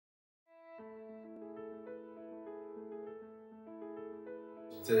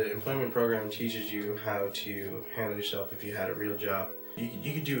The employment program teaches you how to handle yourself if you had a real job.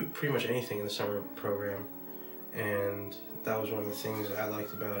 You could do pretty much anything in the summer program, and that was one of the things I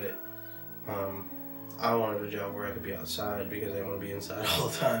liked about it. I wanted a job where I could be outside because I didn't want to be inside all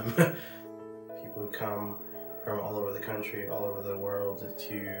the time. People come from all over the country, all over the world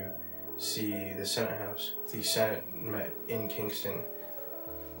to see the Senate House. The Senate met in Kingston.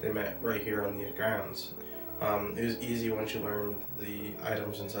 They met right here on these grounds. It was easy once you learned the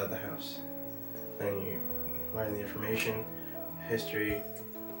items inside the house. Then you learn the information, history,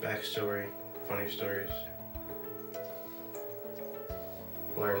 backstory, funny stories.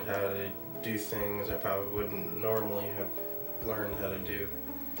 Learned how to do things I probably wouldn't normally have learned how to do.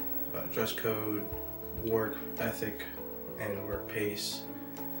 Dress code, work ethic, and work pace,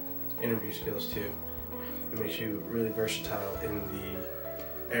 interview skills too. It makes you really versatile in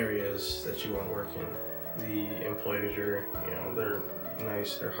the areas that you want to work in. The employers are, they're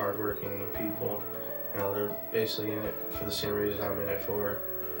nice, they're hardworking people. They're basically in it for the same reason I'm in it for.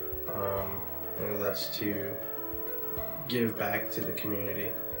 That's to give back to the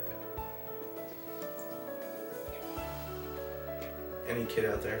community. Any kid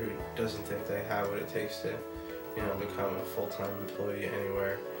out there who doesn't think they have what it takes to, become a full-time employee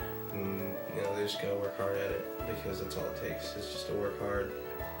anywhere, they just gotta work hard at it, because that's all it takes, is just to work hard.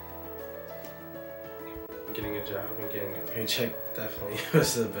 Getting a job and getting a paycheck definitely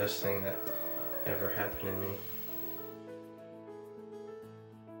was the best thing that ever happened to me.